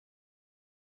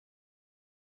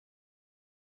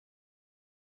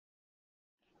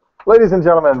Ladies and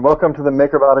gentlemen, welcome to the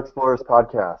MakerBot Explorers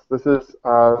Podcast. This is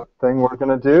a thing we're going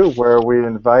to do where we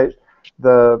invite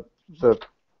the, the,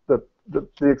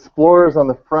 the explorers on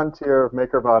the frontier of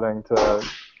MakerBotting to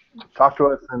talk to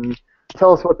us and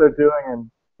tell us what they're doing and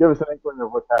give us an inkling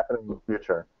of what's happening in the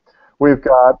future. We've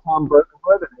got Tom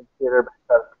Burtonwood, an educator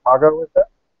based out of Chicago with us.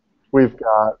 We've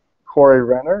got Corey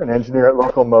Renner, an engineer at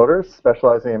Local Motors,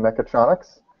 specializing in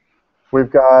mechatronics. We've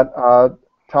got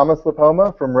Thomas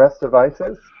Lipoma from Rest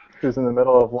Devices, who's in the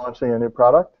middle of launching a new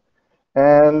product,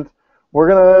 and we're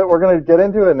gonna get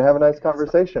into it and have a nice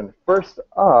conversation. First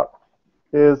up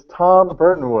is Tom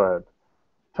Burtonwood.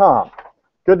 Tom,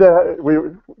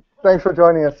 thanks for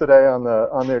joining us today on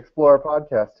the Explorer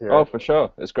podcast here. Oh, for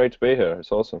sure, it's great to be here.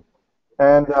 It's awesome.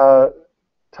 And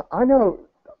I know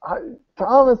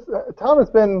Tom has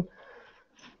been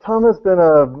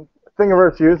a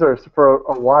Thingiverse user for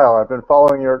a while. I've been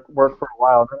following your work for a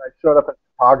while, and then I showed up in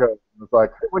Chicago and was like,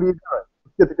 hey, what are you doing?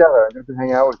 Let's get together. I get to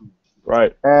hang out with you.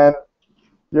 Right. And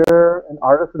you're an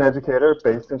artist and educator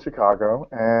based in Chicago,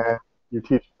 and you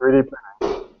teach 3D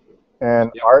printing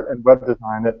and art and web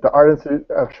design at the Art Institute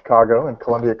of Chicago and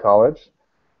Columbia College.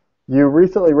 You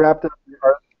recently wrapped up your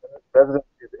art residency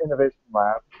at the Innovation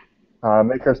Lab,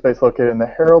 makerspace located in the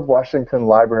Harold Washington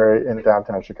Library in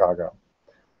downtown Chicago.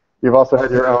 You've also had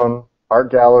your own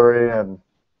art gallery and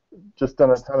just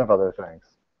done a ton of other things.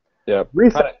 Yeah.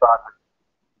 Recent projects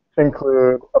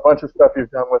include a bunch of stuff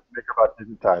you've done with MakerBot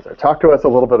Digitizer. Talk to us a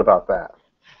little bit about that.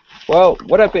 Well,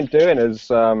 what I've been doing is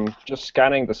just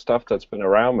scanning the stuff that's been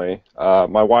around me.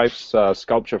 My wife's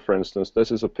sculpture, for instance,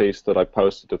 this is a piece that I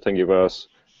posted to Thingiverse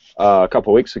a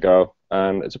couple of weeks ago,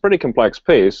 and it's a pretty complex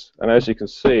piece, and as you can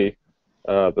see,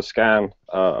 the scan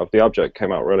of the object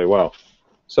came out really well.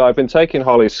 So I've been taking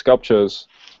Holly's sculptures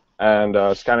and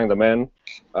scanning them in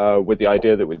with the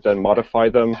idea that we'd then modify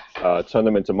them, turn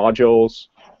them into modules,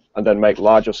 and then make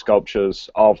larger sculptures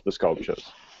of the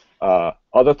sculptures.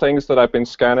 Other things that I've been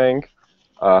scanning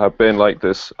have been like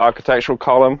this architectural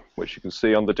column, which you can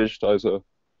see on the digitizer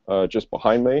just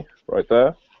behind me, right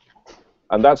there.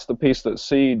 And that's the piece that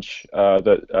Siege,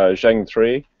 that Zheng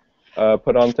 3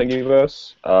 put on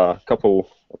Thingiverse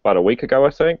about a week ago,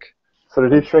 I think. So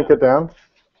did he shrink it down?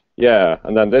 Yeah,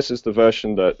 and then this is the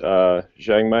version that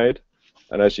Zheng made.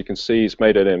 And as you can see, he's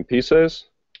made it in pieces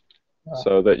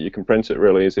so that you can print it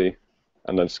real easy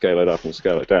and then scale it up and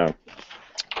scale it down.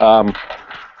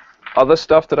 Other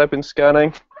stuff that I've been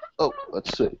scanning,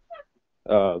 let's see.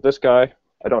 This guy,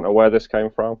 I don't know where this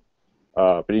came from,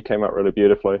 but he came out really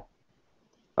beautifully.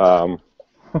 So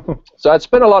it's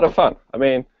been a lot of fun. I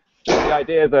mean, just the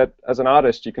idea that as an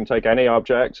artist you can take any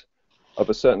object of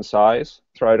a certain size,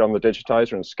 throw it on the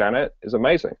digitizer and scan it is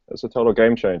amazing. It's a total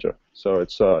game changer. So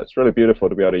it's really beautiful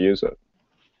to be able to use it.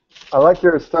 I like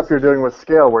your stuff you're doing with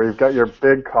scale, where you've got your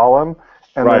big column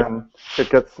and then it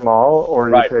gets small, or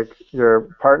you take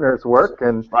your partner's work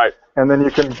and then you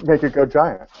can make it go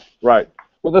giant. Right.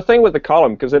 Well, the thing with the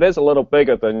column, because it is a little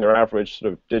bigger than your average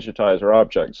sort of digitizer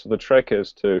object, so the trick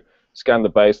is to scan the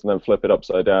base and then flip it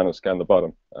upside down and scan the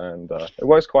bottom, and it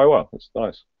works quite well. It's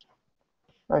nice.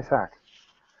 Nice hack.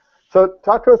 So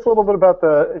talk to us a little bit about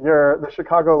the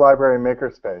Chicago Library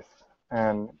Makerspace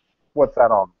and what's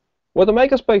that all? Well, the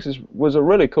Makerspace was a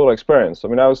really cool experience. I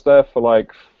mean, I was there for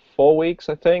like 4 weeks,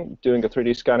 I think, doing a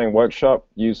 3D scanning workshop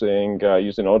using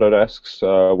Autodesk's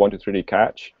 123D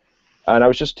Catch. And I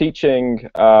was just teaching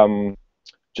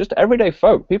just everyday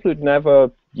folk, people who'd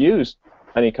never used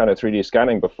any kind of 3D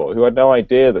scanning before, who had no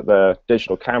idea that their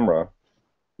digital camera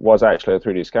was actually a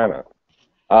 3D scanner.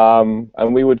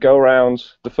 And we would go around.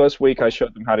 The first week I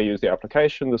showed them how to use the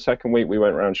application. The second week we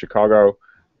went around Chicago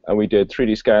and we did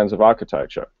 3D scans of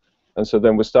architecture. And so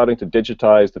then we're starting to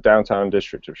digitize the downtown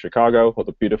district of Chicago, or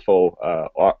the beautiful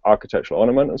architectural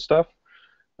ornament and stuff.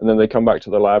 And then they come back to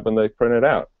the lab and they print it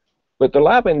out. But the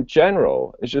lab in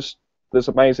general is just this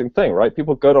amazing thing, right?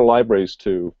 People go to libraries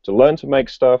to learn to make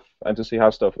stuff and to see how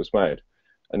stuff was made.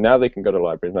 And now they can go to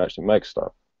libraries and actually make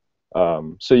stuff.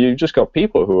 So you've just got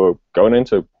people who are going in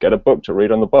to get a book to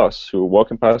read on the bus, who are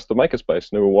walking past the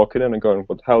makerspace and who are walking in and going,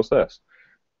 what the hell's this?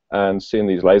 And seeing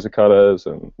these laser cutters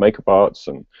and MakerBots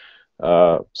and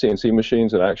CNC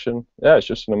machines in action. Yeah, it's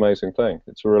just an amazing thing.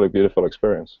 It's a really beautiful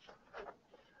experience.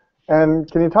 And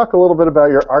can you talk a little bit about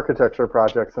your architecture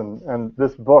projects and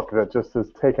this book that just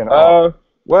has taken off?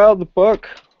 Well, the book.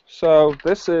 So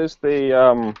this is the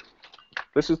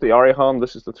Orihon.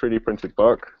 This is the 3D printed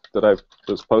book that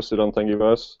was posted on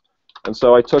Thingiverse. And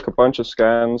so I took a bunch of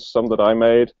scans, some that I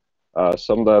made,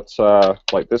 some that's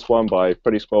like this one by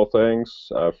Pretty Small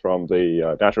Things from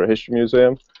the Natural History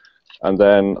Museum. And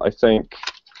then I think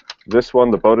this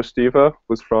one, the Bodhisattva,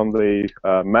 was from the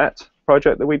Met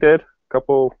project that we did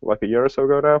like a year or so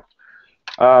ago now.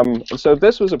 And so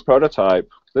this was a prototype.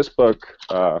 This book,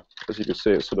 as you can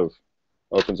see, it sort of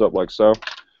opens up like so.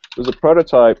 It was a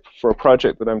prototype for a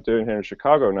project that I'm doing here in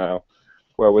Chicago now,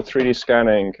 where we're 3D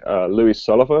scanning Louis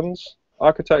Sullivan's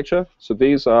architecture. So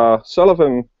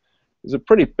Sullivan is a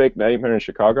pretty big name here in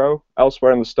Chicago.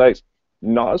 Elsewhere in the States,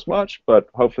 not as much, but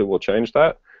hopefully we'll change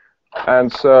that.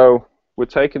 And so we're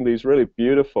taking these really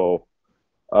beautiful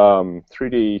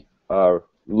 3D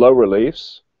low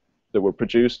reliefs that were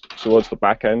produced towards the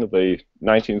back end of the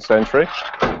 19th century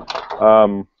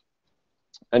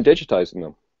and digitizing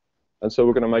them. And so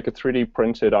we're going to make a 3D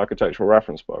printed architectural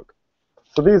reference book.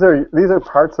 So these are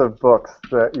parts of books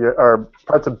that are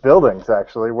parts of buildings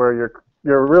actually, where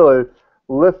you're really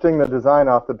lifting the design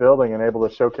off the building and able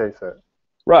to showcase it.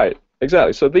 Right,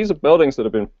 exactly. So these are buildings that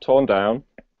have been torn down.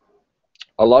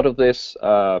 A lot of these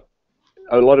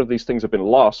things have been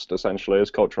lost essentially as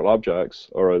cultural objects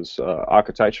or as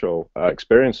architectural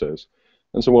experiences.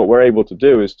 And so what we're able to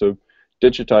do is to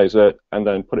digitize it and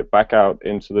then put it back out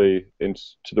into the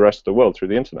rest of the world through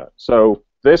the internet. So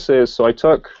I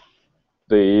took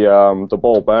the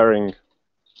ball bearing.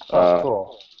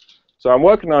 Cool. So I'm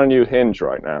working on a new hinge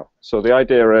right now. So the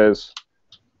idea is,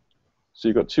 so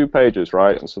you've got 2 pages,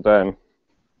 right? And so then,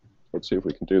 let's see if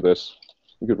we can do this.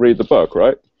 You could read the book,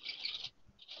 right?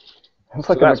 It's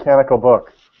like a mechanical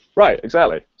book. Right,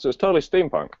 exactly. So it's totally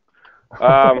steampunk.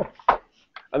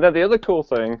 And then the other cool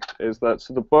thing is that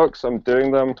the books, I'm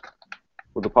doing them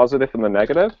with the positive and the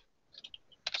negative.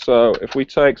 So if we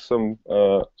take some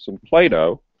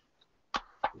Play-Doh,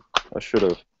 I should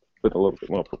have been a little bit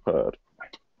more prepared.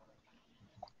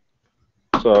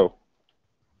 So,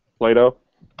 Play-Doh,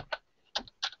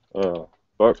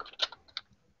 book,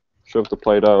 shove the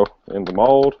Play-Doh in the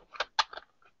mold,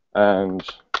 and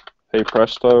hey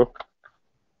presto,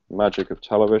 magic of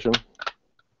television,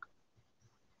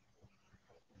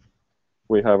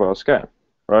 we have our scan,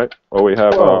 right? Or we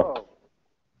have our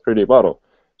 3D model.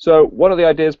 So one of the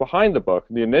ideas behind the book,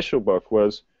 the initial book,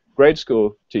 was grade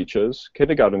school teachers,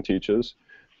 kindergarten teachers,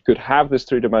 could have this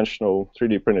 3-dimensional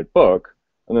 3D printed book,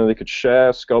 and then they could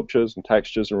share sculptures and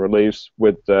textures and reliefs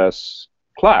with their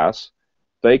class.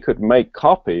 They could make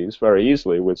copies very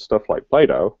easily with stuff like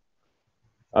Play-Doh,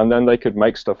 and then they could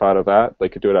make stuff out of that. They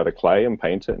could do it out of clay and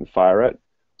paint it and fire it.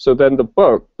 So then the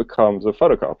book becomes a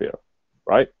photocopier,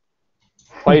 right?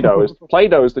 Play-Doh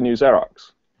is the new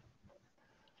Xerox.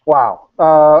 Wow.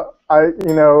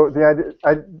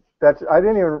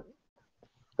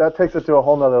 That takes it to a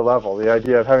whole nother level. The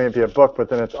idea of having it be a book, but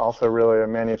then it's also really a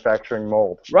manufacturing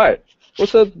mold. Right. Well,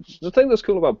 so the thing that's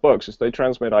cool about books is they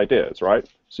transmit ideas, right?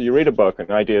 So you read a book and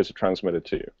ideas are transmitted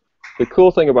to you. The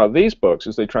cool thing about these books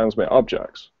is they transmit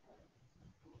objects.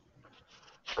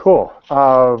 Cool.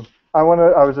 I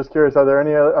was just curious. Are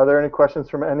there any questions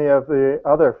from any of the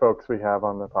other folks we have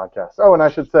on the podcast? Oh, and I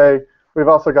should say we've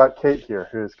also got Kate here,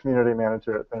 who's community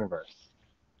manager at Thingiverse.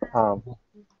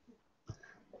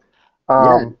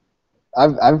 Yeah.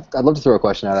 I'd love to throw a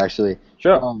question out actually.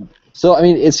 Sure. So I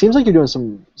mean, it seems like you're doing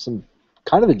some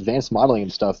kind of advanced modeling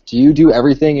and stuff. Do you do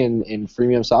everything in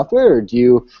freemium software, or do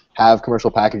you have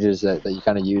commercial packages that you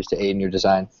kind of use to aid in your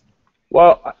design?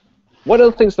 Well, one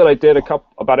of the things that I did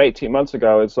about 18 months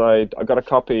ago is I got a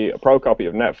pro copy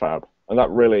of NetFab, and that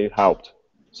really helped.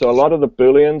 So a lot of the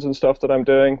booleans and stuff that I'm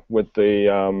doing with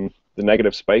the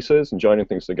negative spaces and joining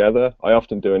things together, I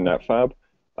often do in NetFab,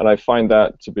 and I find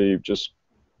that to be just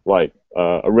like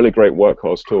a really great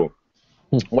workhorse tool.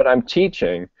 When I'm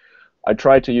teaching, I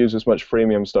try to use as much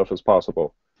freemium stuff as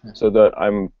possible, so that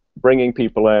I'm bringing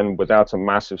people in without a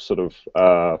massive sort of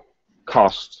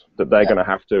cost that they're going to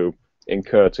have to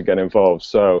incur to get involved.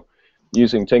 So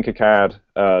using Tinkercad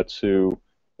to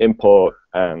import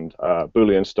and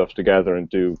Boolean stuff together and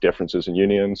do differences and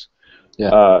unions.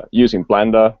 Using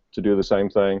Blender to do the same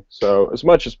thing. So as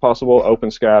much as possible,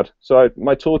 OpenSCAD. So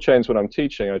my tool chains when I'm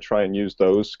teaching, I try and use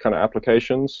those kind of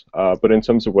applications. But in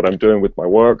terms of what I'm doing with my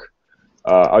work,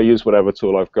 I'll use whatever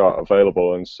tool I've got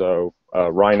available. And so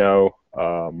Rhino,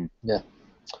 Maya,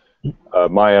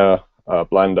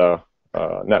 Blender,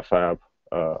 NetFab,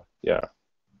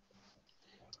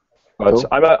 But cool.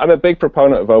 I'm a big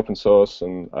proponent of open source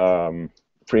and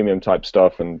freemium type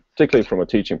stuff, and particularly from a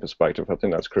teaching perspective, I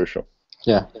think that's crucial.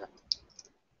 Yeah.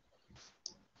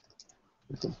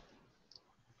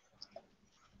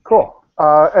 Cool.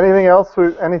 Anything else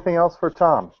for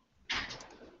Tom?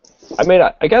 I mean,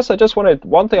 I guess I just wanted,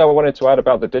 one thing I wanted to add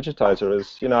about the digitizer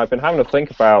is, I've been having to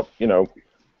think about,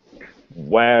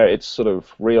 where its sort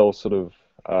of real sort of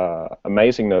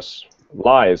amazingness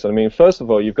lies. I mean, first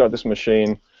of all, you've got this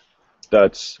machine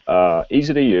that's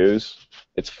easy to use,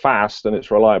 it's fast, and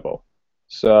it's reliable.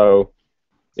 So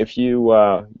if you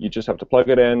you just have to plug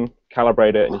it in,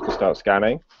 calibrate it, and you can start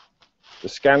scanning. The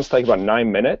scans take about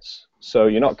 9 minutes, so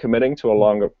you're not committing to a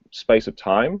longer space of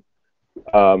time.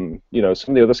 You know,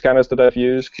 some of the other scanners that I've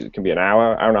used can be an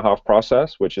hour and a half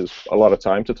process, which is a lot of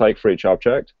time to take for each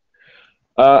object.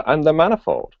 And they're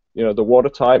manifold. You know, the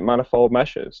watertight manifold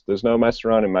meshes. There's no messing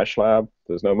around in MeshLab.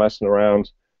 There's no messing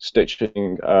around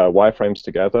stitching wireframes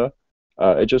together.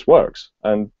 It just works.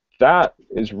 And that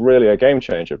is really a game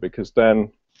changer, because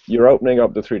then you're opening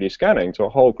up the 3D scanning to a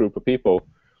whole group of people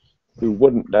who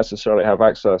wouldn't necessarily have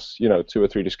access, you know, to a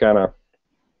 3D scanner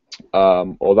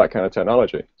or that kind of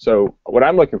technology. So what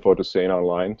I'm looking forward to seeing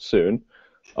online soon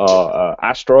are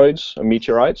asteroids and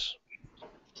meteorites,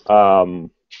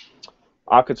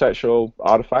 architectural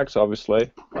artifacts,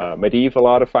 obviously, medieval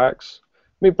artifacts.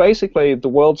 I mean, basically, the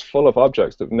world's full of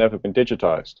objects that have never been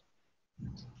digitized,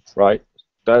 right?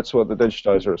 That's what the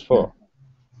digitizer is for.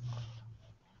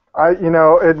 You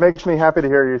know, it makes me happy to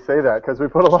hear you say that, because we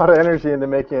put a lot of energy into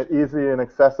making it easy and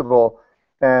accessible,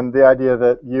 and the idea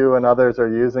that you and others are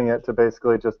using it to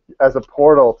basically just as a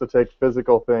portal to take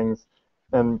physical things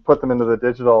and put them into the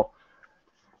digital.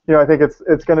 You know, I think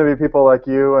it's going to be people like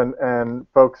you and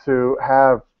folks who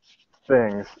have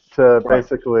things to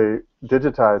basically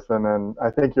digitize them, and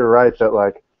I think you're right that,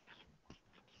 like,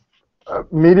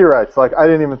 meteorites, like, I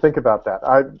didn't even think about that.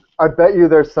 I bet you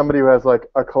there's somebody who has like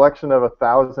a collection of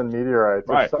 1,000 meteorites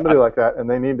or somebody like that, and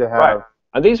they need to have. Right.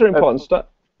 And these are important stuff.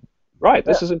 Right.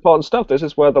 This is important stuff. This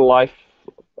is where the life,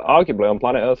 arguably, on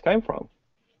planet Earth came from.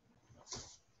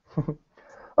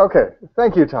 Okay.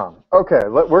 Thank you, Tom. Okay.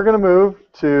 We're going to move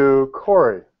to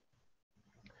Corey.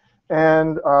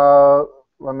 And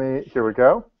here we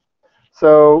go.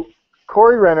 So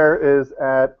Corey Renner is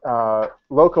at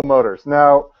Local Motors.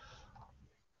 Now,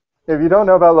 if you don't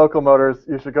know about Local Motors,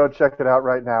 you should go check it out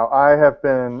right now. I have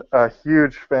been a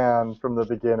huge fan from the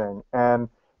beginning, and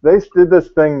they did this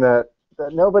thing that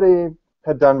nobody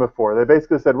had done before. They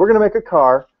basically said, we're going to make a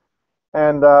car,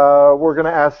 and we're going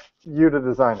to ask you to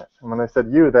design it. And when they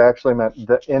said you, they actually meant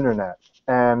the internet.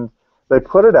 And they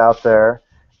put it out there,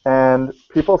 and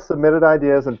people submitted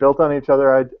ideas and built on each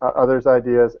other's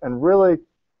ideas, and really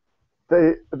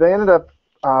they ended up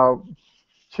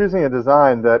choosing a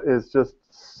design that is just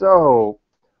so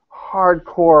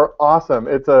hardcore awesome.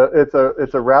 It's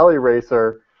a rally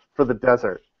racer for the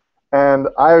desert, and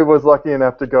I was lucky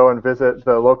enough to go and visit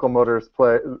the Local Motors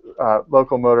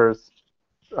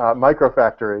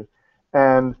microfactory,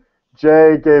 and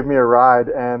Jay gave me a ride,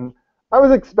 and I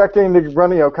was expecting to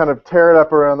run, kind of tear it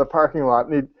up around the parking lot,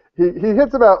 and he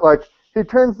hits about, like, he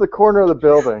turns the corner of the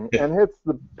building and hits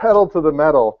the pedal to the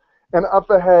metal, and up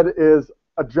ahead is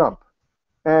a jump.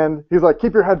 And he's like,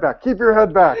 keep your head back, keep your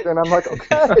head back. And I'm like,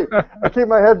 okay. I keep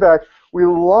my head back. We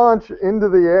launch into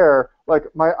the air. Like,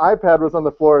 my iPad was on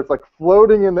the floor. It's like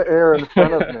floating in the air in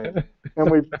front of me. And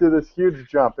we do this huge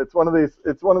jump. It's one of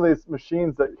these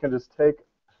machines that can just take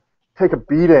a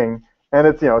beating, and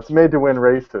it's made to win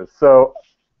races. So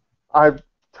I'm a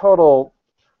total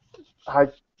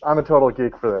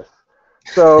geek for this.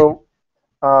 So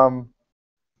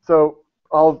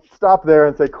I'll stop there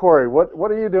and say, Corey,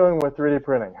 what are you doing with 3D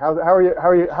printing? How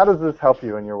does this help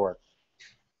you in your work?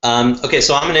 Okay,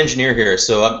 so I'm an engineer here,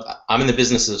 so I'm in the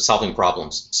business of solving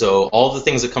problems. So all the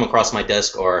things that come across my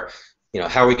desk are,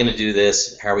 how are we going to do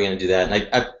this? How are we going to do that? And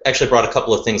I've actually brought a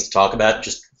couple of things to talk about.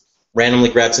 Just randomly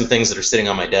grabbed some things that are sitting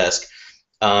on my desk.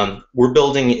 We're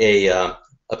building a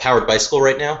powered bicycle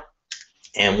right now,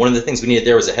 and one of the things we needed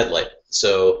there was a headlight.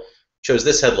 So chose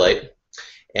this headlight,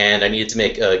 and I needed to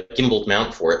make a gimbaled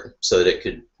mount for it so that it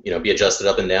could, be adjusted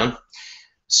up and down.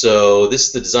 So this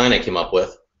is the design I came up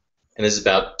with, and this is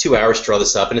about 2 hours to draw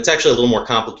this up, and it's actually a little more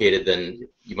complicated than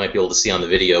you might be able to see on the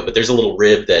video, but there's a little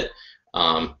rib that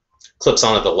clips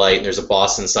onto the light, and there's a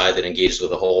boss inside that engages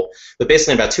with a hole. But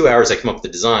basically in about 2 hours I came up with the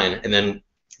design, and then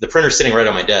the printer's sitting right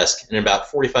on my desk, and in about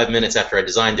 45 minutes after I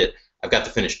designed it, I've got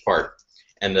the finished part.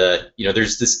 And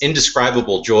there's this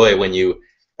indescribable joy when you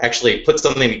actually put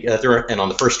something together, and on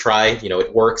the first try,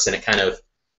 it works, and it kind of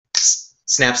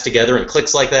snaps together and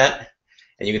clicks like that,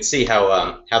 and you can see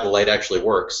how the light actually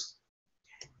works.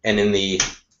 And in the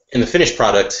finished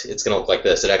product, it's going to look like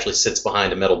this. It actually sits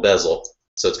behind a metal bezel,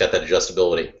 so it's got that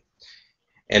adjustability.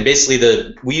 And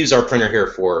basically, we use our printer here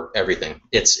for everything.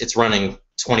 It's running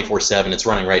 24/7. It's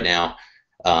running right now,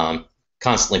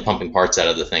 constantly pumping parts out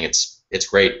of the thing. It's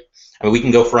great. I mean, we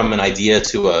can go from an idea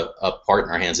to a part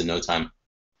in our hands in no time.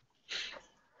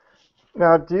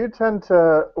 Now, do you tend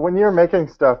to, when you're making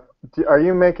stuff, are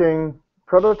you making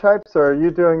prototypes, or are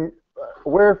you doing,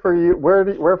 where for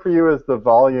you is the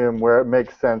volume where it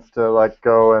makes sense to like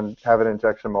go and have it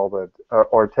injection molded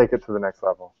or take it to the next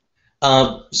level?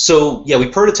 So yeah, we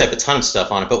prototype a ton of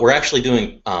stuff on it, but we're actually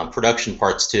doing production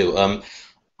parts too.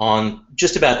 On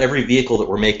just about every vehicle that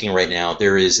we're making right now,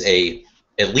 there is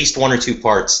at least 1 or 2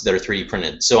 parts that are 3D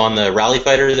printed. So on the Rally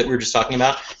Fighter that we were just talking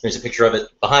about, there's a picture of it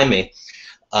behind me.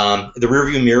 The rear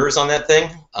view mirrors on that thing,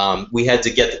 we had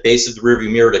to get the base of the rear view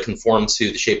mirror to conform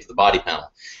to the shape of the body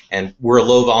panel. And we're a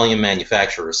low volume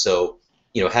manufacturer, so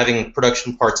having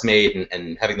production parts made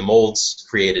and having the molds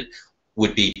created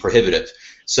would be prohibitive.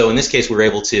 So in this case, we were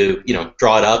able to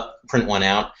draw it up, print one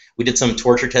out. We did some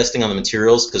torture testing on the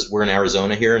materials because we're in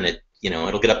Arizona here, and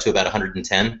it'll get up to about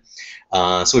 110.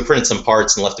 So we printed some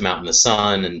parts and left them out in the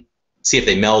sun and see if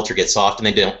they melt or get soft, and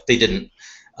they didn't.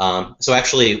 So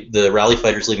actually, the Rally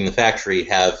Fighters leaving the factory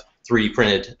have 3D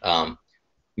printed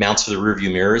mounts for the rear view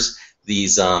mirrors.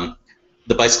 These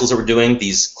the bicycles that we're doing,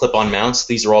 these clip-on mounts,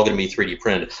 these are all going to be 3D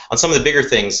printed. On some of the bigger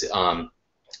things,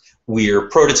 we're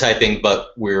prototyping, but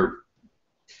we're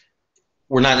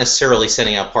not necessarily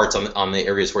sending out parts on the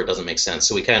areas where it doesn't make sense.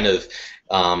 So we kind of,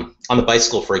 on the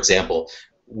bicycle, for example,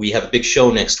 we have a big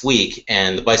show next week,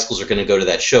 and the bicycles are going to go to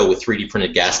that show with 3D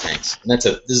printed gas tanks. And this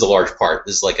is a large part.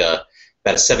 This is like about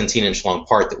a 17-inch long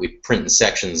part that we print in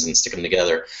sections and stick them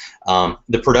together.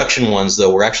 The production ones,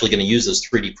 though, we're actually going to use those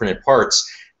 3D printed parts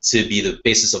to be the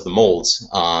basis of the molds,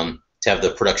 to have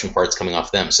the production parts coming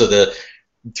off them. So the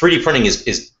 3D printing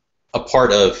is a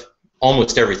part of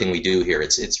almost everything we do here.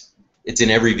 It's in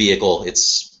every vehicle.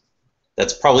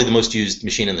 That's probably the most used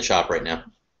machine in the shop right now.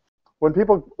 When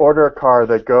people order a car,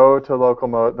 they go to the local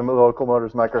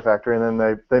Motors microfactory, and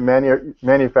then they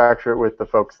manufacture it with the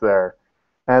folks there,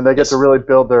 and they get to really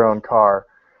build their own car.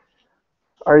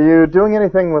 Are you doing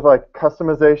anything with like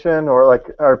customization, or like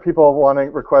are people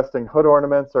requesting hood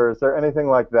ornaments, or is there anything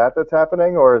like that that's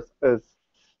happening, or is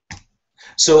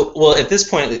So, well, at this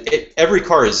point, every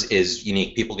car is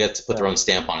unique. People get to put their own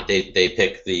stamp on it. They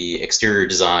pick the exterior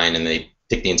design, and they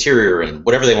pick the interior, and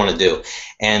whatever they want to do.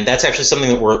 And that's actually something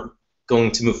that we're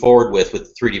going to move forward with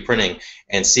 3D printing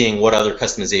and seeing what other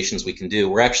customizations we can do.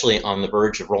 We're actually on the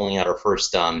verge of rolling out our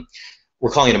first, we're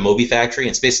calling it a Moby factory.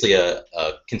 It's basically a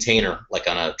container, like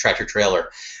on a tractor trailer.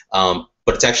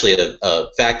 But it's actually a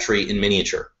factory in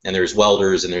miniature. And there's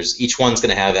welders, and each one's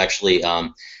going to have actually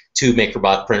 2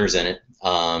 MakerBot printers in it.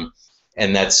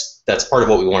 And that's part of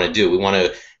what we want to do. We want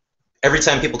to, every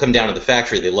time people come down to the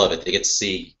factory, they love it. They get to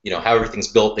see, how everything's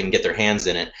built. They can get their hands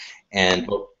in it. And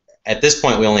at this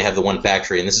point, we only have the one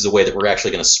factory, and this is a way that we're actually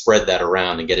going to spread that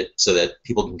around and get it so that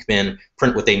people can come in,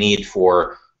 print what they need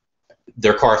for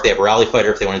their car. If they have a Rally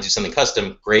Fighter, if they want to do something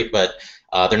custom, great. But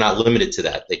they're not limited to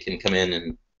that. They can come in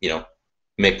and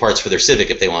make parts for their Civic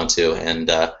if they want to. And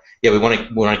yeah, we want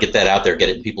to get that out there, get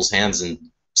it in people's hands, and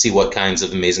see what kinds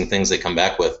of amazing things they come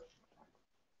back with.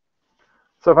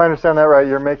 So if I understand that right,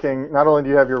 you're making, not only do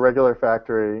you have your regular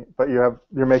factory, but you're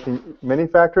making mini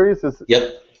factories?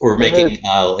 Yep, we're making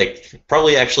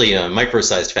probably actually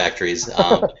micro-sized factories.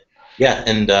 Yeah,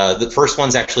 and the first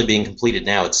one's actually being completed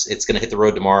now. It's going to hit the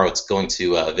road tomorrow. It's going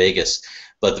to Vegas,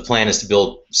 but the plan is to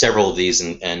build several of these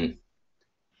and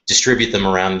distribute them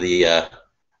around the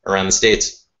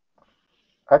states.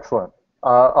 Excellent.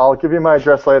 I'll give you my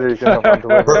address later. You can help on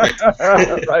deliver.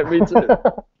 Perfect. Right, me too.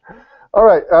 All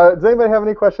right. Does anybody have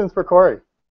any questions for Corey?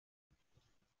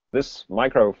 This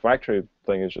micro factory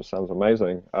thing just sounds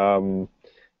amazing.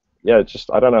 Yeah,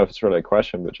 I don't know if it's really a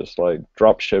question, but just like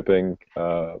drop shipping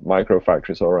micro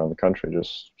factories all around the country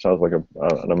just sounds like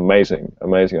an amazing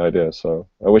idea. So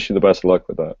I wish you the best of luck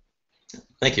with that.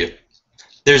 Thank you.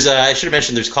 There's I should have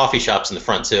mentioned there's coffee shops in the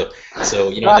front too. So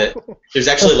there's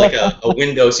actually like a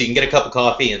window, so you can get a cup of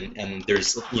coffee, and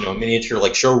there's a miniature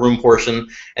like showroom portion,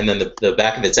 and then the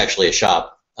back of it's actually a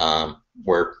shop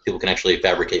where people can actually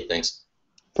fabricate things.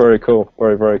 Very cool.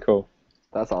 Very, very cool.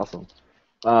 That's awesome.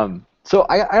 So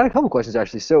I got a couple questions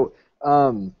actually. So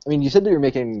I mean, you said that you're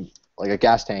making like a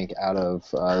gas tank out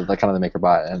of like kind of the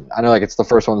MakerBot, and I know like it's the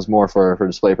first one's more for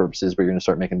display purposes, but you're gonna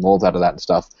start making molds out of that and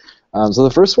stuff. So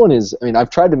the first one is, I mean, I've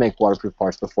tried to make waterproof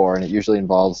parts before, and it usually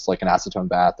involves like an acetone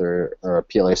bath or a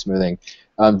PLA smoothing.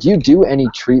 Do you do any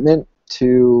treatment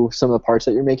to some of the parts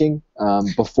that you're making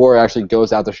before it actually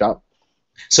goes out the shop?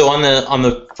 So on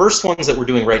the first ones that we're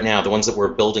doing right now, the ones that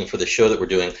we're building for the show that we're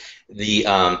doing,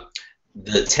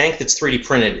 the tank that's 3D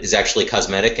printed is actually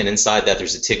cosmetic, and inside that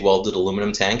there's a TIG welded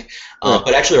aluminum tank.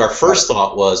 But actually our first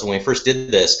thought was, when we first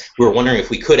did this, we were wondering if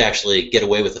we could actually get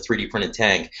away with a 3D printed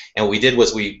tank. And what we did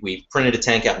was we printed a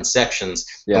tank out in sections,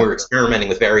 and we were experimenting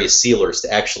with various sealers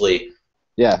to actually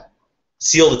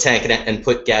seal the tank and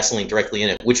put gasoline directly in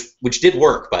it, which did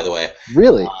work, by the way.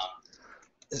 Really?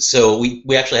 So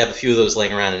we actually have a few of those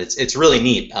laying around, and it's really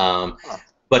neat.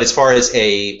 But as far as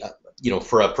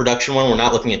for a production one, we're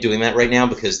not looking at doing that right now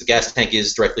because the gas tank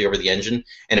is directly over the engine,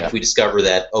 and if we discover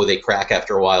that they crack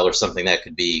after a while or something, that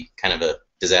could be kind of a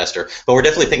disaster. But we're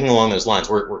definitely thinking along those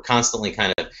lines. We're constantly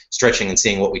kind of stretching and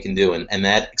seeing what we can do, and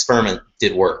that experiment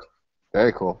did work.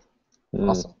 Very cool.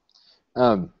 Awesome.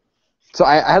 So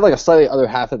I had like a slightly other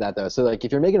half of that though. So like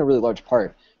if you're making a really large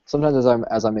part, sometimes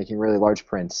as I'm making really large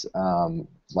prints,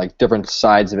 like different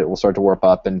sides of it will start to warp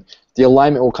up and the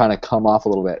alignment will kind of come off a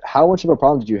little bit. How much of a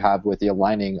problem did you have with the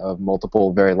aligning of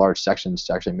multiple very large sections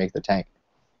to actually make the tank?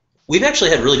 We've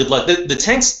actually had really good luck. The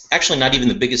tank's actually not even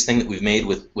the biggest thing that we've made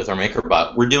with our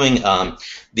MakerBot. We're doing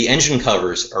the engine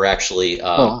covers are actually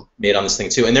made on this thing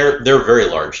too, and they're very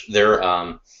large. They're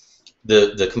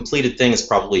the completed thing is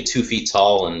probably 2 feet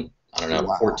tall and I don't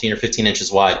know, 14 or 15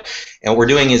 inches wide. And what we're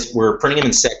doing is we're printing them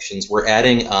in sections. We're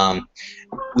adding.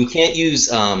 We can't use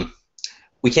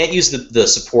the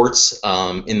supports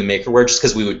in the MakerWare just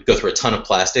because we would go through a ton of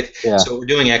plastic. Yeah. So what we're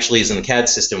doing actually is in the CAD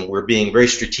system, we're being very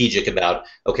strategic about,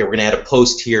 okay, we're going to add a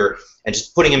post here and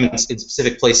just putting them in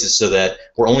specific places so that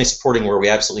we're only supporting where we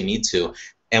absolutely need to.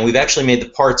 And we've actually made the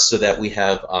parts so that we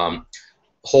have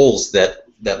holes that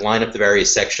line up the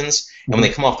various sections. And when they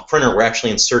come off the printer, we're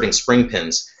actually inserting spring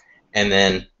pins. And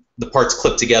then the parts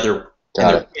clip together and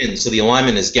they're pinned, so the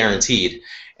alignment is guaranteed.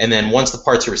 And then once the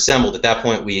parts are assembled, at that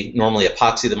point we normally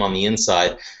epoxy them on the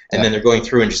inside, and then they're going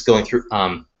through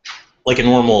like a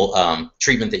normal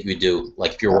treatment that you would do,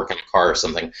 like if you're working on a car or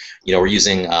something. We're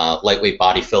using lightweight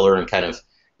body filler and kind of,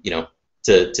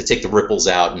 to take the ripples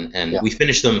out, and we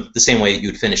finish them the same way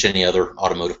you would finish any other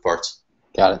automotive parts.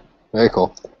 Got it. Very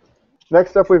cool.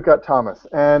 Next up, we've got Thomas,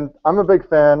 and I'm a big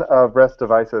fan of REST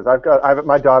devices.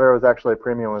 My daughter was actually a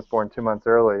premium, was born 2 months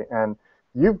early, and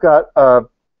you've got a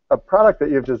product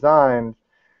that you've designed,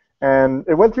 and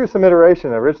it went through some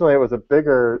iteration. Originally, it was a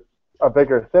bigger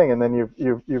thing, and then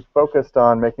you've focused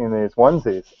on making these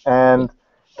onesies. And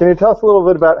can you tell us a little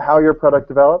bit about how your product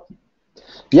developed?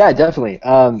 Yeah, definitely.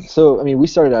 So I mean, we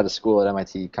started out of school at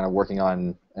MIT, kind of working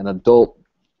on an adult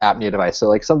apnea device, so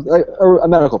like a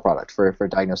medical product for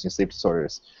diagnosing sleep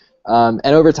disorders. And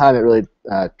over time, it really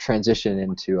transitioned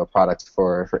into a product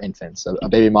for infants, a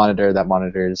baby monitor that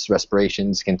monitors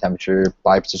respiration, skin temperature,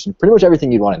 body position, pretty much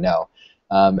everything you'd want to know.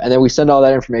 And then we send all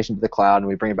that information to the cloud, and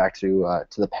we bring it back to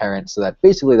the parents, so that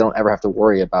basically they don't ever have to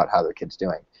worry about how their kid's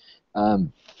doing.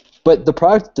 But the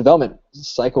product development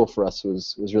cycle for us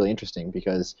was really interesting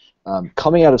because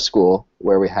coming out of school,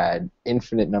 where we had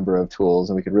infinite number of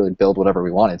tools and we could really build whatever we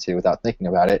wanted to without thinking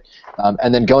about it,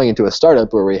 and then going into a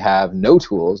startup where we have no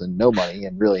tools and no money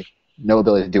and really no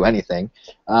ability to do anything,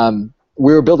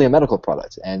 we were building a medical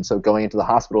product. And so going into the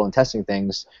hospital and testing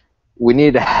things, we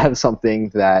needed to have something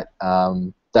that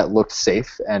looked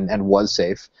safe and was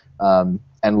safe.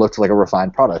 And looked like a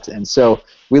refined product. And so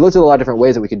we looked at a lot of different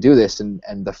ways that we could do this, and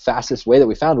the fastest way that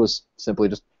we found was simply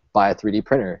just buy a 3D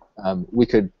printer. We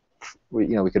could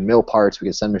mill parts, we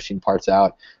could send machine parts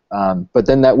out, but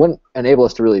then that wouldn't enable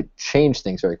us to really change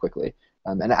things very quickly.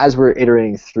 And as we're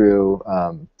iterating through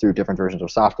different versions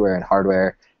of software and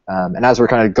hardware, and as we're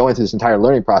kind of going through this entire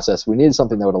learning process, we needed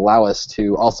something that would allow us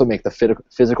to also make the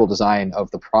physical design of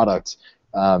the product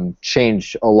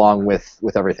change along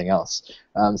with everything else.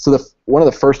 So one of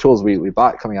the first tools we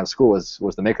bought coming out of school was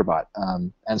the MakerBot.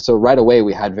 And so right away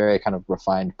we had very kind of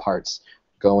refined parts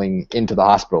going into the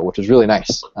hospital, which was really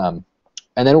nice. And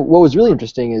then what was really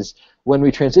interesting is when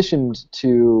we transitioned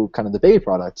to kind of the baby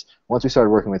product, once we started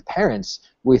working with parents,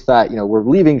 we thought, we're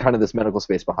leaving kind of this medical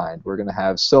space behind. We're going to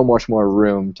have so much more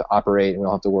room to operate, and we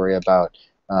don't have to worry about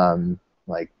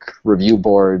like review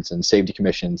boards and safety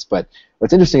commissions. But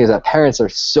what's interesting is that parents are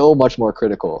so much more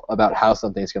critical about how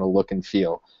something is going to look and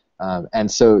feel. And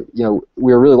so,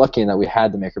 we were really lucky in that we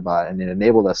had the MakerBot, and it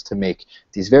enabled us to make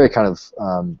these very kind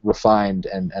of refined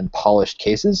and polished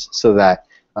cases, so that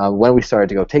when we started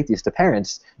to go take these to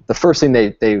parents, the first thing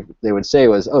they would say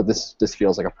was, "Oh, this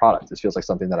feels like a product. This feels like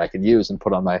something that I could use and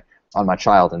put on my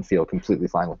child and feel completely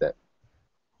fine with it."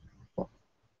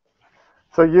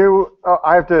 So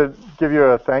I have to give you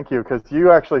a thank you, because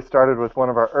you actually started with one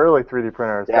of our early 3D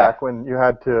printers back when you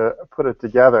had to put it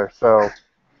together. So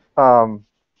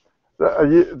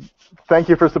thank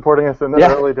you for supporting us in the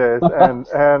early days,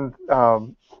 and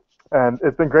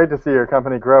it's been great to see your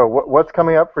company grow. What's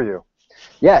coming up for you?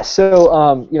 Yeah,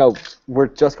 so we're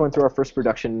just going through our first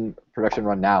production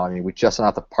run now. I mean, we just sent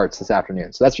out the parts this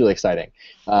afternoon, so that's really exciting.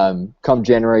 Come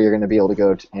January, you're going to be able to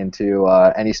go into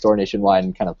any store nationwide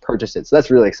and kind of purchase it, so that's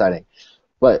really exciting.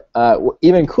 But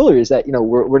even cooler is that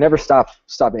we're never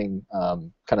stopping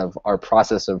kind of our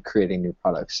process of creating new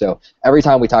products. So every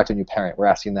time we talk to a new parent, we're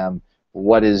asking them,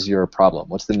 what is your problem?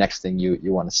 What's the next thing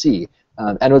you want to see?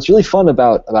 And what's really fun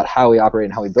about how we operate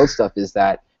and how we build stuff is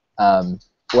that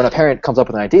when a parent comes up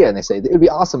with an idea and they say, it would be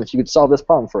awesome if you could solve this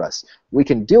problem for us, we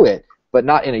can do it, but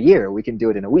not in a year. We can do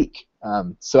it in a week.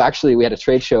 So actually, we had a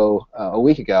trade show a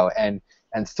week ago, and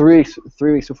 3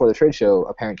 weeks before the trade show,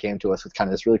 a parent came to us with kind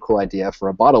of this really cool idea for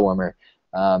a bottle warmer.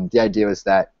 The idea was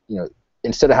that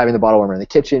instead of having the bottle warmer in the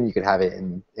kitchen, you could have it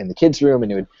in the kids' room,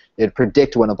 and it'd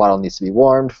predict when a bottle needs to be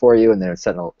warmed for you, and then it'd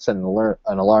set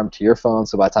an alarm to your phone.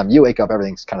 So by the time you wake up,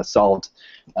 everything's kind of solved,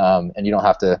 and you don't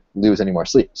have to lose any more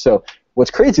sleep. So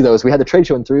what's crazy though is we had the trade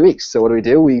show in 3 weeks. So what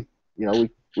do? We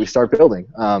start building.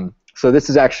 So this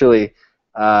is actually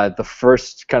the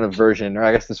first kind of version, or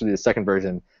I guess this would be the second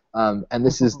version, and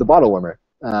this is the bottle warmer.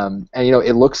 And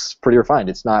it looks pretty refined.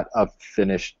 It's not a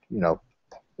finished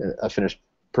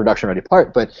production-ready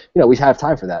part, but we have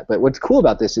time for that. But what's cool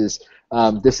about this is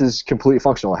completely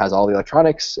functional. It has all the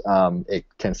electronics. It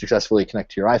can successfully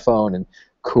connect to your iPhone and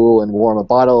cool and warm a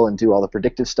bottle and do all the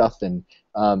predictive stuff. And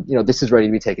this is ready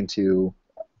to be taken to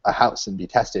a house and be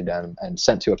tested and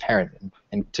sent to a parent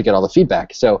and to get all the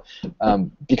feedback. So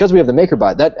because we have the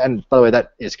MakerBot, and by the way,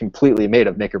 that is completely made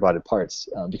of MakerBotted parts.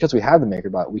 Because we have the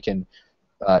MakerBot, we can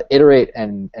iterate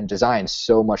and design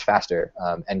so much faster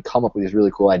and come up with these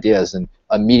really cool ideas and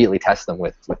immediately test them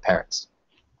with parents.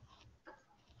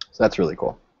 So that's really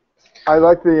cool. I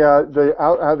like the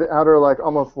outer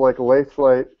almost like lace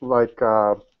part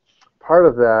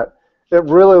of that. It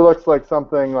really looks like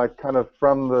something kind of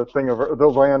from the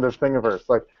land of Thingiverse.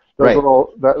 Like those right.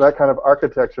 little that kind of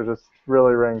architecture just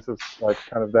really rings as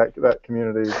kind of that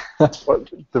community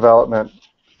development.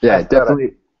 Yeah,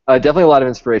 aesthetic. Definitely a lot of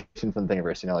inspiration from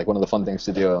Thingiverse. One of the fun things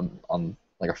to do on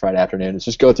a Friday afternoon is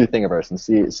just go through Thingiverse and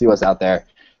see what's out there.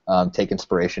 Take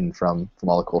inspiration from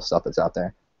all the cool stuff that's out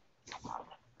there.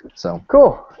 So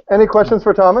cool. Any questions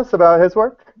for Thomas about his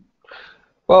work?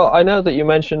 Well, I know that you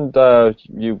mentioned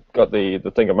you got the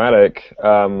Thingimatic.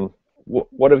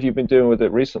 What have you been doing with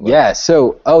it recently? Yeah.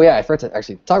 So I forgot to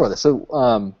actually talk about this.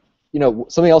 So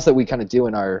something else that we kind of do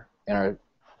in our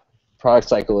product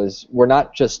cycle is we're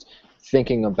not just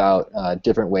thinking about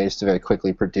different ways to very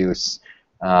quickly produce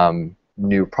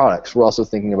new products. We're also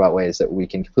thinking about ways that we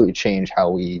can completely change how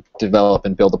we develop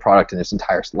and build a product in its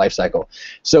entire life cycle.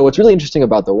 So what's really interesting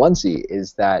about the onesie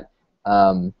is that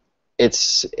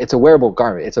it's a wearable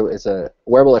garment. It's a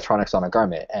wearable electronics on a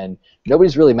garment, and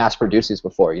nobody's really mass-produced these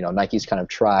before. Nike's kind of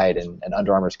tried, and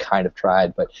Under Armour's kind of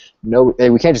tried, but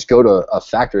we can't just go to a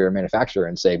factory or manufacturer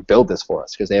and say, build this for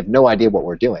us, because they have no idea what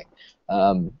we're doing.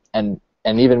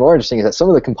 And even more interesting is that some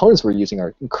of the components we're using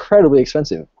are incredibly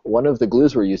expensive. One of the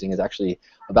glues we're using is actually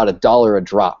about $1 a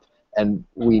drop, and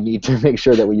we need to make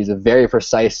sure that we use a very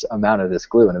precise amount of this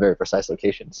glue in a very precise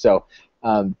location. So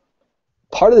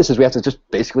part of this is we have to just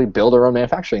basically build our own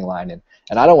manufacturing line,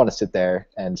 and I don't want to sit there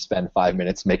and spend 5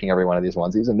 minutes making every one of these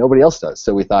onesies, and nobody else does.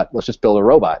 So we thought, let's just build a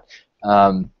robot.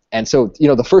 And so,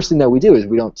 the first thing that we do is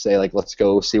we don't say, let's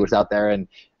go see what's out there and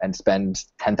spend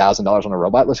 $10,000 on a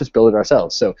robot. Let's just build it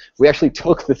ourselves. So we actually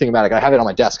took the Thingimatic. I have it on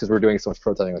my desk because we're doing so much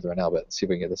prototyping with it right now, but let's see if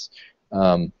we can get this.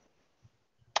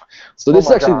 So this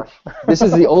is actually, this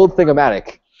is the old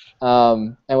Thingimatic.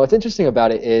 And what's interesting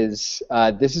about it is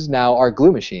this is now our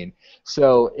glue machine.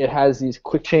 So it has these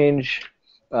quick change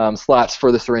slots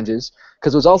for the syringes.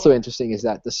 Because what's also interesting is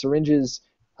that the syringes,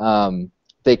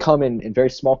 they come in very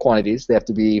small quantities. They have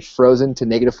to be frozen to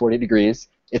 -40 degrees.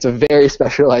 It's a very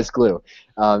specialized glue.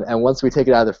 And once we take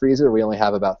it out of the freezer, we only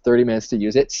have about 30 minutes to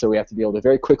use it. So we have to be able to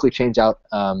very quickly change out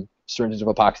syringes of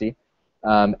epoxy.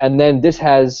 And then this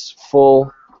has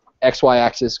full XY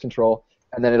axis control.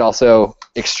 And then it also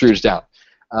extrudes down.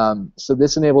 So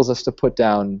this enables us to put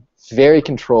down very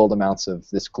controlled amounts of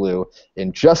this glue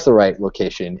in just the right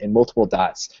location in multiple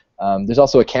dots. There's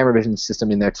also a camera vision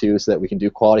system in there too, so that we can do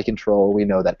quality control. We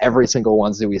know that every single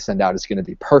onesie we send out is going to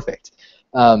be perfect.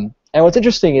 And what's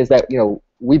interesting is that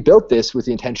we built this with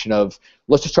the intention of,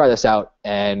 let's just try this out,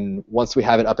 and once we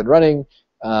have it up and running,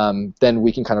 then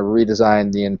we can kind of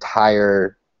redesign the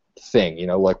entire thing.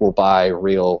 We'll buy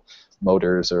real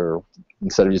motors, or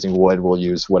instead of using wood, we'll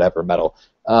use whatever metal.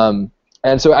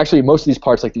 And so actually most of these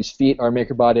parts, like these feet, are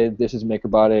MakerBotted. This is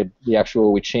MakerBotted.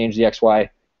 We changed the XY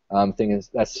thing,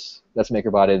 that's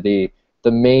MakerBotted.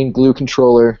 The main glue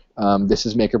controller, this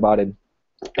is MakerBotted.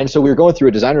 And so we were going through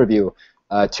a design review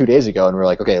 2 days ago, and we're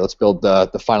like, okay, let's build the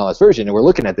finalized version. And we're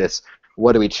looking at this.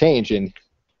 What do we change? And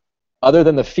other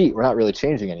than the feet, we're not really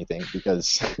changing anything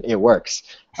because it works,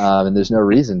 and there's no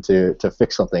reason to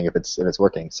fix something if it's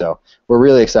working. So we're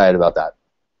really excited about that.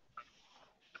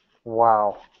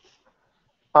 Wow.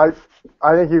 I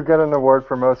think you get an award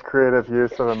for most creative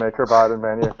use of a MakerBot in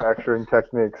manufacturing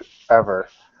techniques ever.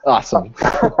 Awesome.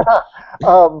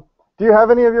 Do you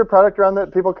have any of your product around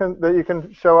that you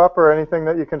can show up, or anything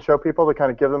that you can show people to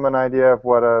kind of give them an idea of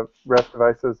what a Rest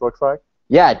Devices looks like?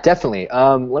 Yeah, definitely.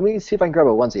 Let me see if I can grab a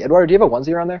onesie. Eduardo, do you have a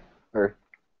onesie around there? Or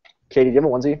Katie, do you have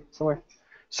a onesie somewhere?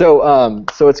 So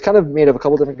it's kind of made of a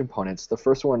couple different components. The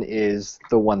first one is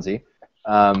the onesie,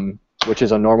 which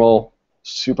is a normal,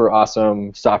 super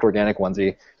awesome, soft organic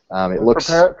onesie. It looks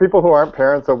for people who aren't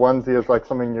parents, a onesie is like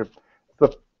something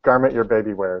the garment your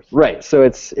baby wears. Right. So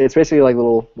it's basically like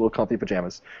little comfy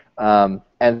pajamas.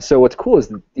 And so what's cool is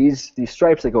that these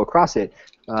stripes that go across it,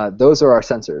 those are our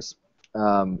sensors.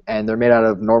 And they're made out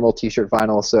of normal T-shirt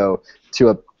vinyl. So to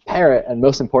a parent, and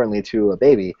most importantly to a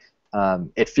baby,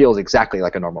 it feels exactly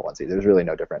like a normal onesie. There's really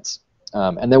no difference.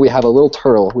 And then we have a little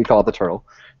turtle. We call it the turtle.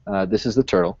 This is the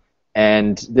turtle.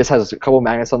 And this has a couple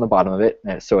magnets on the bottom of it,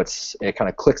 and so it kind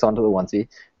of clicks onto the onesie,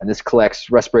 and this collects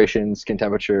respiration, skin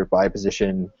temperature, body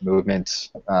position, movement,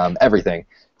 everything.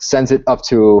 Sends it up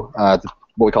to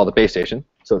what we call the base station,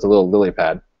 so it's a little lily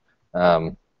pad.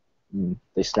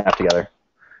 They snap together.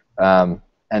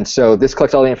 And so this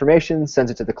collects all the information, sends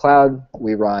it to the cloud.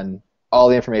 We run all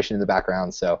the information in the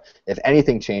background, so if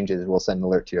anything changes, we'll send an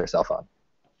alert to your cell phone.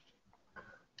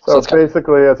 So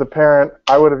basically, as a parent,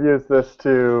 I would have used this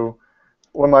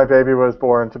when my baby was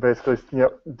born, to basically,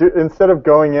 instead of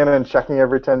going in and checking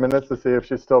every 10 minutes to see if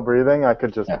she's still breathing, I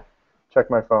could just check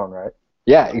my phone, right?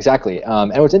 Yeah, exactly.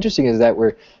 And what's interesting is that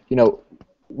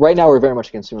right now we're very much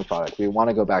a consumer product. We want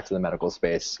to go back to the medical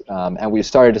space, and we've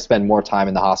started to spend more time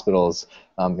in the hospitals,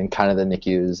 in kind of the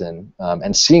NICUs,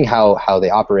 and seeing how they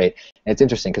operate. And it's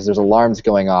interesting because there's alarms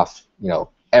going off,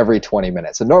 every 20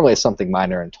 minutes. And normally it's something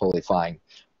minor and totally fine.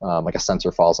 Like a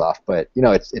sensor falls off, but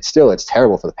it's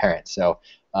terrible for the parent. So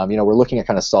we're looking at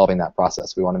kind of solving that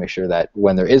process. We want to make sure that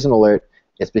when there is an alert,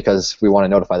 it's because we want to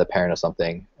notify the parent of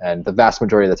something, and the vast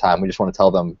majority of the time we just want to tell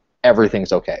them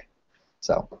everything's okay.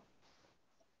 So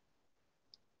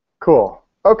cool.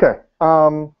 Okay,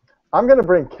 I'm going to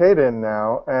bring Kate in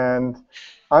now, and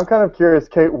I'm kind of curious,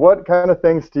 Kate, what kind of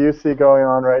things do you see going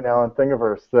on right now in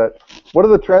Thingiverse? What are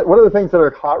the things that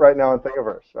are hot right now in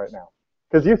Thingiverse right now?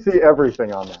 Because you see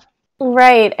everything on there.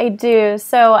 Right, I do.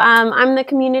 So I'm the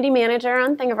community manager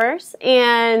on Thingiverse,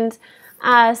 and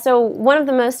so one of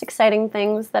the most exciting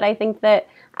things that I think that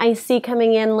I see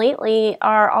coming in lately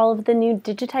are all of the new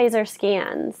digitizer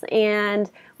scans, and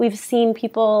we've seen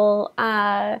people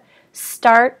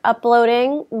start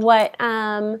uploading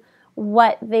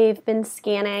what they've been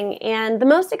scanning, and the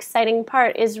most exciting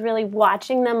part is really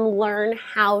watching them learn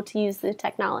how to use the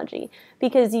technology,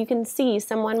 because you can see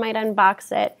someone might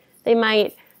unbox it, they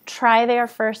might try their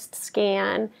first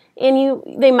scan, and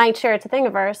they might share it to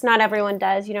Thingiverse. Not everyone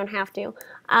does, you don't have to,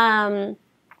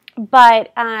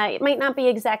 but it might not be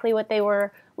exactly what they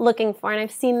were looking for, and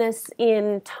I've seen this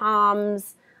in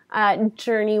Tom's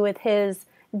journey with his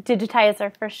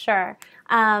digitizer for sure.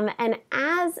 And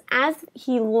as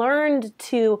he learned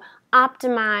to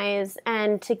optimize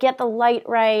and to get the light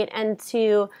right and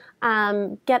to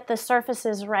get the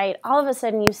surfaces right, all of a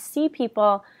sudden you see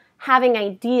people having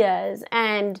ideas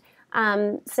and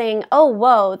saying, oh,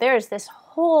 whoa, there's this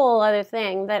whole other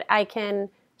thing that I can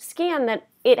scan that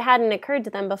it hadn't occurred to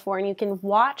them before. And you can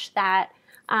watch that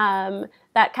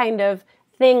kind of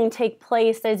thing take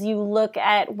place as you look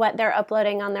at what they're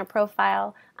uploading on their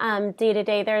profile day to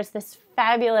day. There's this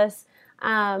fabulous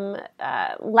lab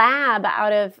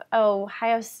out of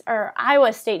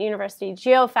Iowa State University,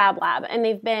 GeoFab Lab, and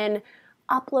they've been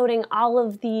uploading all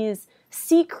of these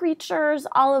sea creatures,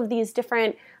 all of these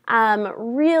different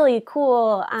really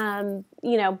cool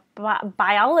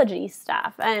biology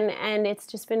stuff, and it's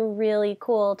just been really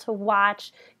cool to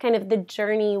watch kind of the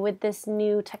journey with this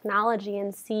new technology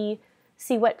and see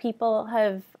what people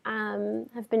have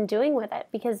been doing with it,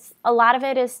 because a lot of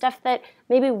it is stuff that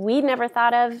maybe we never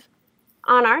thought of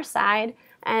on our side,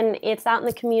 and it's out in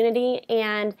the community,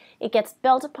 and it gets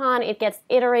built upon, it gets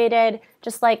iterated,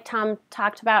 just like Tom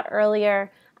talked about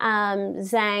earlier,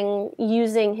 Zhang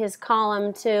using his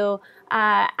column to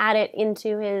add it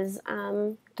into his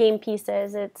game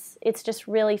pieces. It's just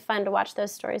really fun to watch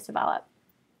those stories develop.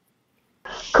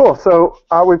 Cool. So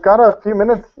we've got a few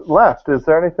minutes left. Is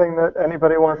there anything that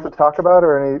anybody wants to talk about,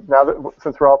 or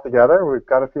since we're all together, we've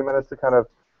got a few minutes to kind of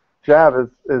jab.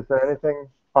 Is there anything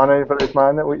on anybody's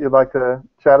mind that you'd like to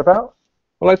chat about?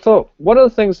 Well, I thought one of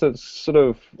the things that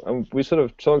we sort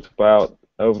of talked about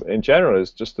in general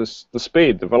is just the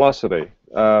speed, the velocity.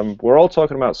 We're all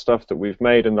talking about stuff that we've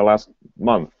made in the last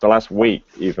month, the last week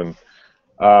even.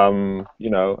 You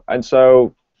know, and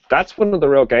so that's one of the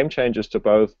real game changers to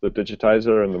both the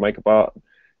digitizer and the MakerBot,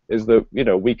 is that, you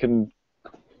know, we can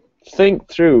think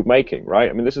through making, right?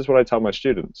 I mean, this is what I tell my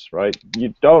students, right?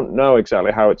 You don't know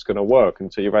exactly how it's going to work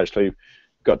until you've actually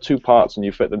got two parts and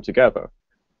you fit them together.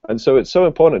 And so it's so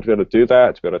important to be able to do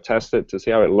that, to be able to test it, to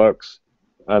see how it looks,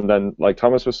 and then, like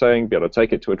Thomas was saying, be able to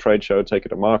take it to a trade show, take it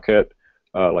to market.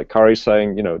 Like Corey's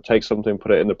saying, you know, take something,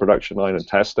 put it in the production line, and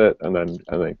test it, and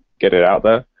then get it out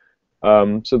there.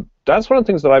 So that's one of the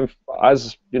things that I've,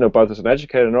 as you know, both as an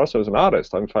educator and also as an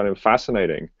artist, I'm finding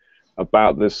fascinating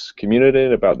about this community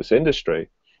and about this industry.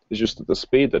 Is just the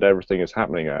speed that everything is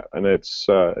happening at, and it's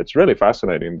really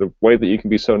fascinating the way that you can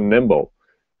be so nimble,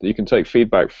 that you can take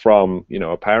feedback from, you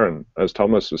know, a parent, as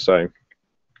Thomas was saying,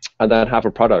 and then have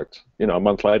a product, you know, a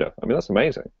month later. I mean, that's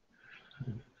amazing.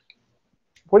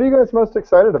 What are you guys most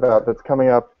excited about that's coming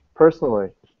up personally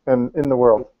and in the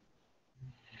world?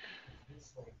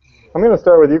 I'm going to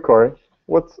start with you, Corey.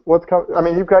 What's coming? I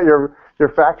mean, you've got your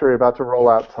factory about to roll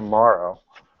out tomorrow.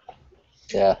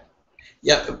 Yeah.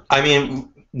 Yeah, I mean,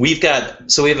 we have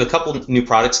a couple new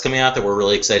products coming out that we're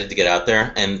really excited to get out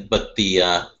there, but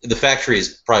the factory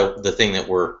is probably the thing that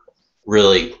we're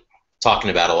really talking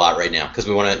about a lot right now, because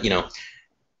we want to, you know,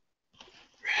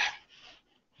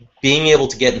 being able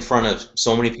to get in front of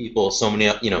so many people, so many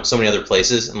other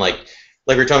places, and like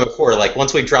we were talking before, like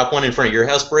once we drop one in front of your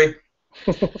house, Bree,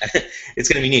 it's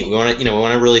going to be neat. We want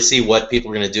to really see what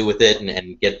people are going to do with it,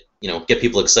 and get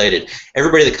people excited.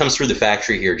 Everybody that comes through the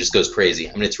factory here just goes crazy.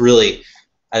 I mean, it's really,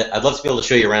 I'd love to be able to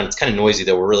show you around. It's kind of noisy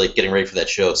though. We're really getting ready for that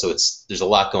show, so there's a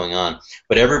lot going on.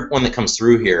 But everyone that comes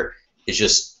through here is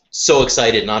just so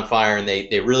excited and on fire, and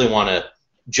they really want to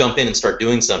jump in and start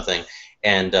doing something.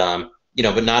 And you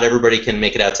know, but not everybody can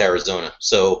make it out to Arizona.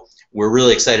 So we're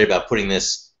really excited about putting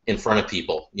this in front of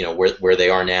people, you know, where they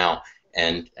are now,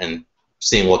 and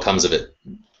seeing what comes of it.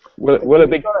 Will it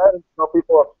be? Go ahead and tell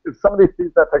people, if somebody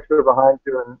sees that picture behind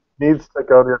you and needs to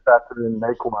go to your factory and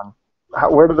make one,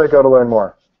 where do they go to learn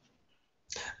more?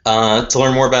 To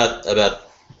learn more about the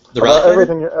rally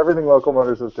everything Local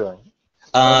Motors is doing.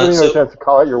 So, give you a chance to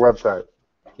call out your website.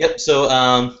 Yep. So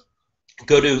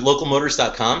go to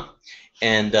localmotors.com,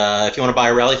 and if you want to buy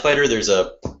a rally fighter, there's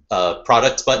a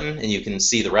products button, and you can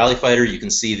see the rally fighter. You can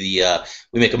see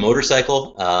we make a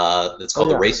motorcycle that's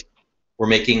called the Racer. We're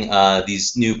making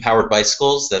these new powered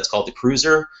bicycles. That's called the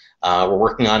Cruiser. We're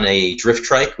working on a drift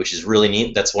trike, which is really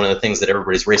neat. That's one of the things that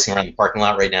everybody's racing around the parking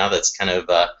lot right now. That's kind of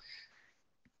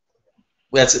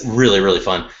that's really, really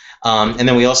fun. And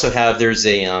then we also have there's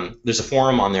a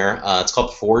forum on there. It's called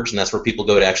the Forge, and that's where people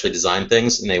go to actually design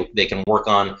things, and they can work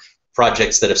on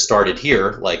projects that have started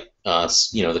here, like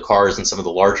you know, the cars and some of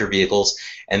the larger vehicles,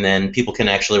 and then people can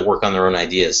actually work on their own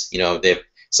ideas. You know,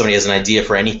 somebody has an idea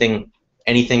for anything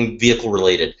vehicle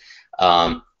related,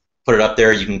 put it up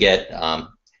there. You can get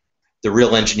the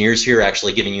real engineers here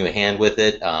actually giving you a hand with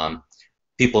it.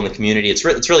 People in the community.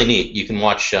 It's really neat. You can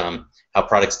watch how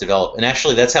products develop, and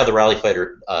actually that's how the Rally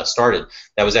Fighter started.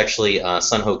 That was actually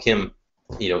Sun Ho Kim,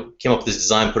 you know, came up with this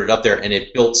design, put it up there, and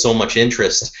it built so much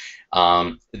interest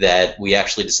that we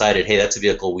actually decided, hey, that's a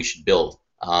vehicle we should build.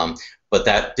 But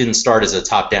that didn't start as a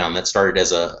top-down. That started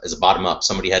as a bottom-up.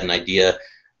 Somebody had an idea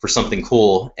for something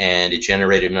cool, and it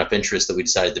generated enough interest that we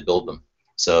decided to build them.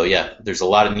 So yeah, there's a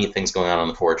lot of neat things going on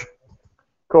the Forge.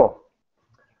 Cool.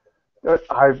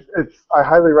 I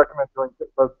highly recommend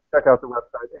both check out the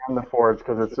website and the Forge,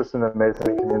 because it's just an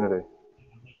amazing community.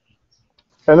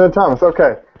 And then Thomas,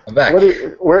 okay. I'm back.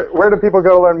 Where do people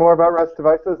go to learn more about Rest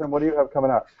Devices, and what do you have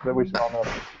coming up that we should all know?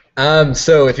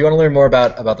 So if you want to learn more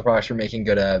about the products we're making,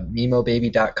 go to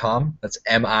mimobaby.com. That's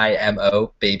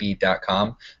MIMO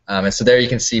baby.com. And so there you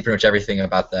can see pretty much everything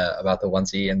about the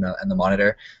onesie and the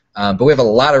monitor. But we have a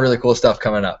lot of really cool stuff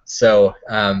coming up. So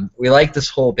we like this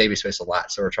whole baby space a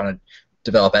lot. So we're trying to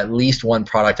develop at least one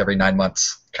product every 9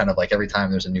 months. Kind of like every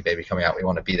time there's a new baby coming out, we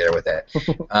want to be there with it.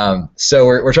 So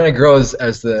we're trying to grow as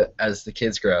the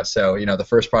kids grow. So you know, the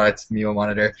first product, the Mimo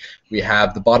monitor, we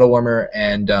have the bottle warmer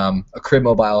and a crib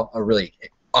mobile, a really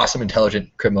awesome,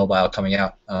 intelligent crib mobile coming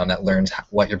out that learns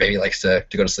what your baby likes to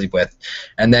go to sleep with.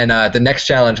 And then the next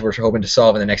challenge we're hoping to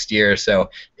solve in the next year or so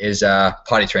is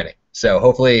potty training. So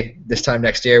hopefully this time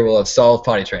next year we'll have solved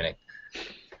potty training.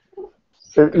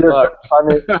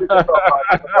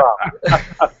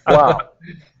 Wow.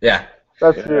 Yeah.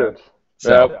 That's huge.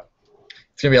 So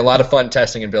it's going to be a lot of fun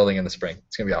testing and building in the spring.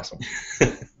 It's going to be awesome.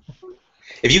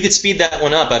 If you could speed that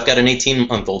one up, I've got an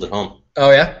 18-month-old at home.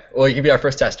 Oh, yeah? Well, you can be our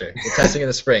first tester. We're testing in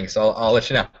the spring, so I'll let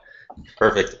you know.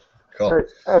 Perfect. Cool. Great.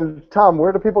 And Tom,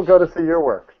 where do people go to see your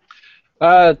work?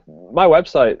 My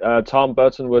website,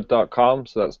 tomburtonwood.com,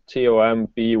 so that's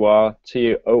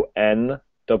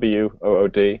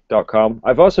tomburtonwood.com.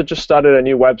 I've also just started a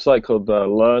new website called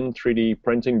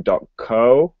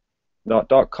learn3dprinting.co,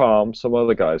 not .com, some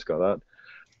other guys got that.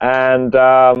 And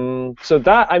so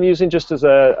that I'm using just as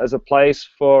a place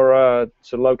for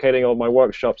locating all my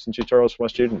workshops and tutorials for my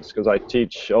students, because I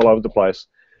teach all over the place.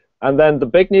 And then the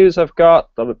big news I've got,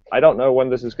 I don't know when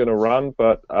this is going to run,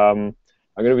 but I'm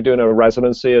going to be doing a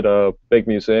residency at a big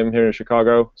museum here in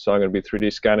Chicago. So I'm going to be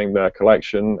 3D scanning their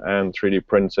collection and 3D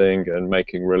printing and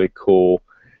making really cool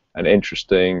and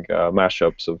interesting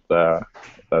mashups of their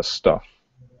stuff.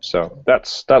 So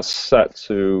that's set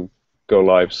to go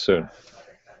live soon.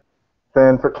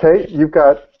 Then for Kate, you're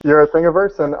at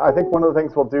Thingiverse, and I think one of the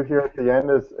things we'll do here at the end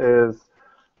is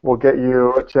we'll get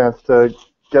you a chance to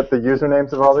get the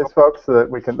usernames of all these folks so that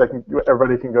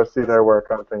everybody can go see their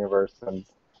work on Thingiverse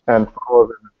and follow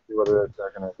them and see what it is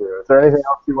they're going to do. Is there anything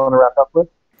else you want to wrap up with?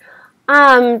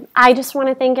 I just want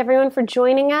to thank everyone for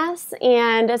joining us,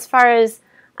 and as far as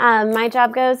my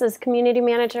job goes as community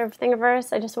manager of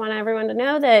Thingiverse, I just want everyone to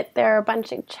know that there are a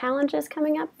bunch of challenges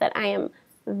coming up that I am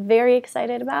very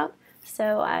excited about,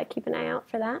 so keep an eye out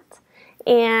for that.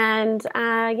 And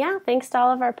yeah, thanks to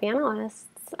all of our panelists,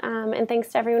 and thanks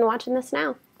to everyone watching this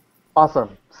now.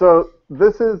 Awesome. So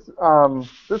this has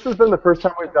been the first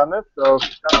time we've done this, so if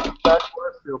you've got feedback for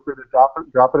us, feel free to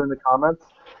drop it in the comments,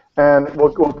 and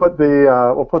we'll put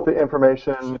the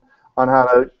information on how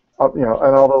to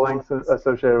and all the links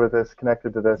associated with this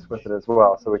connected to this with it as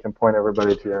well, so we can point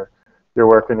everybody to your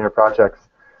work and your projects.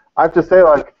 I have to say,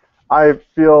 like, I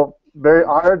feel very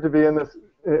honored to be in this,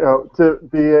 to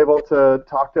be able to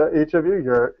talk to each of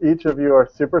you. Each of you are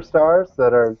superstars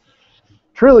that are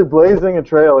truly blazing a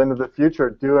trail into the future,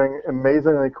 doing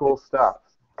amazingly cool stuff.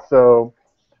 So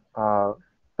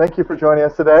thank you for joining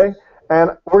us today,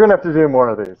 and we're going to have to do more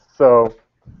of these. So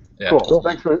cool.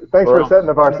 Thanks for setting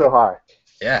the bar so high.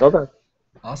 Yeah. Okay.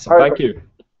 Awesome. Thank you.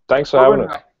 Thanks for having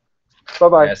us.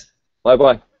 Bye-bye.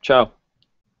 Bye-bye. Ciao.